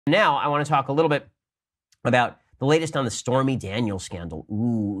Now, I want to talk a little bit about the latest on the Stormy Daniels scandal.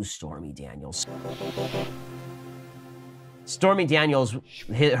 Ooh, Stormy Daniels. Stormy Daniels,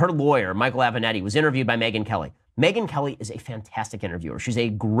 her lawyer, Michael Avenatti, was interviewed by Megyn Kelly. Megyn Kelly is a fantastic interviewer. She's a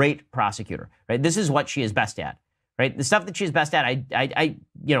great prosecutor, right? This is what she is best at, right? The stuff that she's best at, I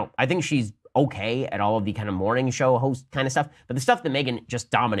think she's okay at all of the kind of morning show host kind of stuff. But the stuff that Megyn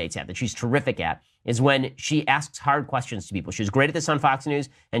just dominates at, that she's terrific at, is when she asks hard questions to people. She was great at this on Fox News,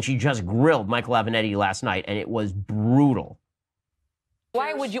 and she just grilled Michael Avenatti last night, and it was brutal.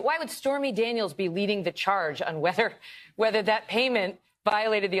 Why would Stormy Daniels be leading the charge on whether that payment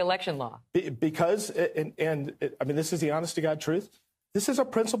violated the election law? Because, I mean, this is the honest to God truth. This is a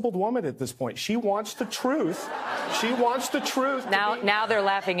principled woman at this point. She wants the truth. She wants the truth. Now they're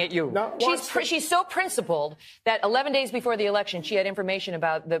laughing at you. She's so principled that 11 days before the election, she had information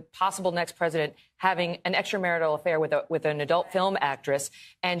about the possible next president having an extramarital affair with an adult film actress,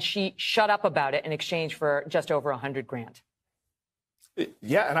 and she shut up about it in exchange for just over $100,000.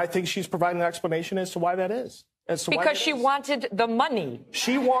 Yeah, and I think she's providing an explanation as to why that is. Because she wanted the money.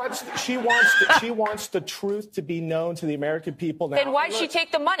 She wants the truth to be known to the American people now. Then why'd she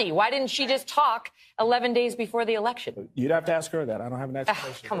take the money? Why didn't she just talk 11 days before the election? You'd have to ask her that. I don't have an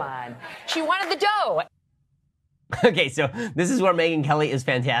explanation. Come on. She wanted the dough. Okay, so this is where Megyn Kelly is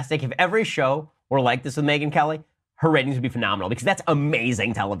fantastic. If every show were like this with Megyn Kelly, her ratings would be phenomenal, because that's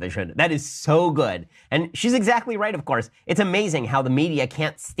amazing television. That is so good. And she's exactly right, of course. It's amazing how the media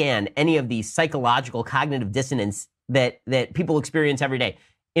can't stand any of the psychological cognitive dissonance that people experience every day.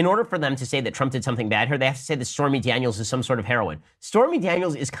 In order for them to say that Trump did something bad here, they have to say that Stormy Daniels is some sort of heroine. Stormy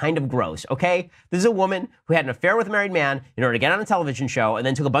Daniels is kind of gross, okay? This is a woman who had an affair with a married man in order to get on a television show, and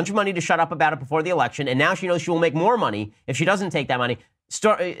then took a bunch of money to shut up about it before the election, and now she knows she will make more money if she doesn't take that money.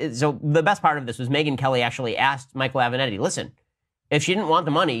 So the best part of this was Megyn Kelly actually asked Michael Avenatti, listen, if she didn't want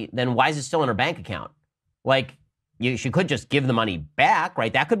the money, then why is it still in her bank account? Like, she could just give the money back,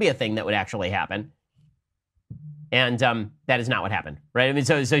 right? That could be a thing that would actually happen. And that is not what happened, right? I mean,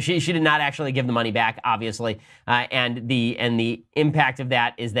 so she did not actually give the money back, obviously. And the impact of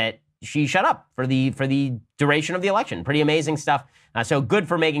that is that she shut up for the duration of the election. Pretty amazing stuff. So good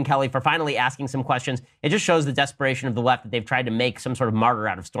for Megyn Kelly for finally asking some questions. It just shows the desperation of the left that they've tried to make some sort of martyr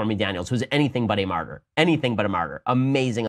out of Stormy Daniels, who's anything but a martyr. Anything but a martyr. Amazing.